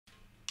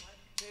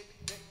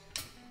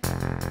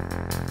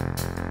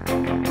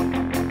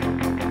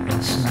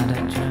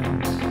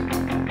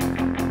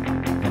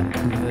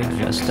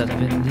washed up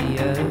in the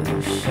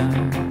ocean.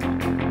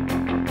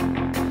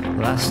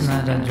 Last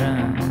night I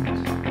drowned,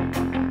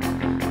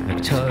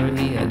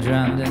 Victoria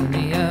drowned in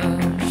the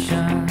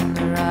ocean.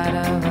 The ride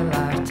of a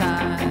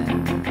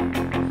lifetime,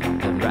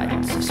 the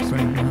right to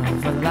spring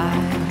of a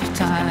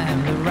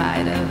lifetime, the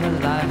ride of a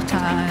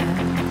lifetime,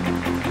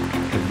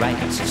 the right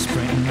to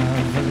spring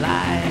of a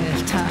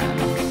lifetime.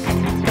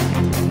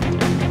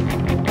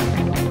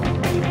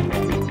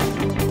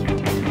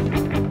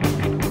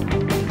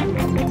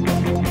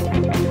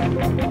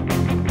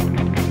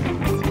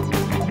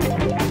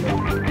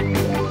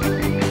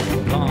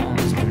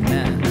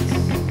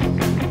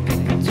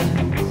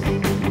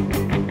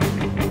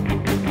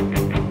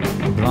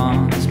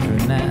 Blondes,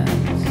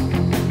 brunettes,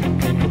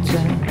 paper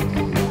jets.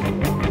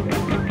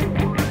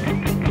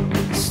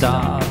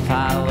 Star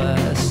power,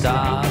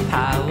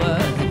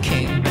 the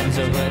king bends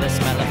over the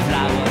smell of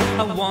flower.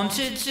 I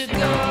wanted to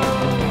go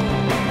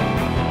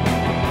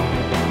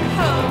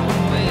home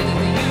with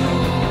you.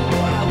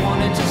 I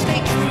wanted to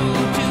stay true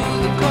to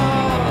the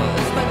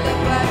cause, but the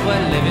life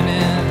we're living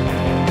in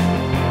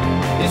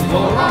is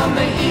war on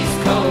the East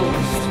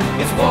Coast.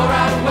 It's war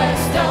out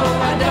west,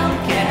 oh I don't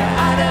care,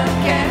 I don't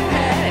care.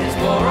 It's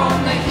war on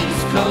the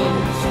East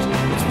Coast.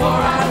 It's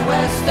war out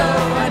west,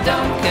 oh I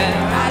don't care,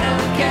 I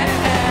don't care.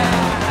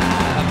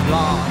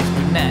 Blondes,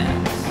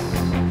 brunettes,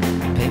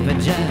 paper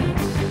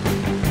jets.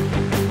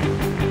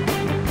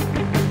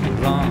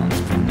 Blondes,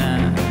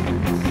 brunettes,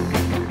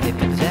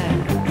 paper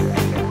jets.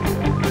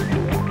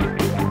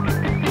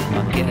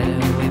 My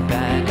getaway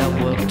bag, I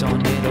worked on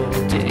it all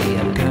day.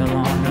 A girl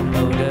on a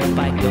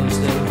motorbike goes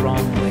the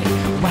wrong way.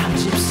 Wow,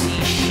 gypsy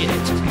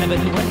shit, never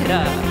do it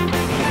up.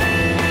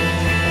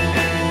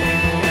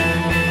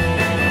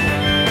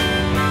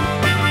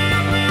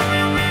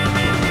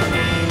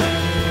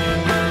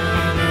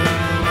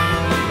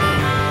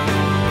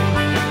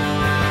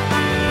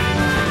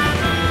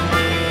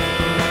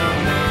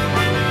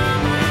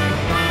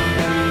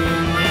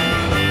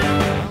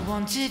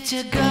 Wanted to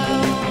go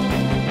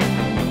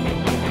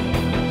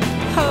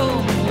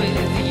home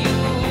with you.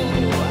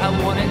 I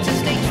wanted to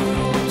stay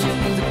true to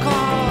the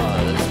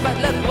cause, but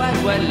look what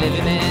we're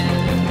living in.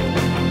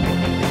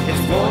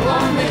 It's war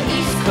on the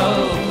East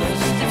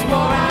Coast. It's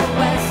war out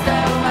west,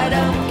 oh I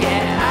don't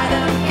care, I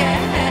don't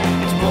care.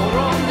 It's war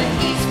on the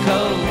East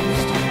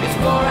Coast. It's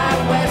war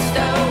out west,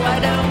 oh I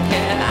don't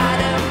care, I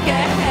don't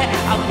care.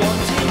 I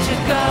wanted to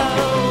go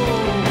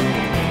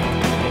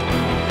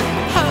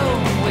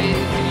home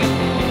with you.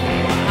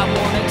 I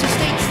wanted to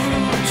stay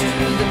true to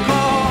the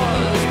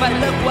cause, but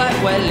look what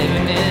we're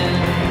living in.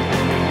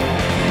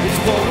 It's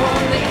war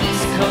on the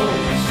East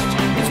Coast.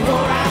 It's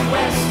war out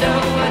west, oh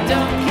I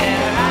don't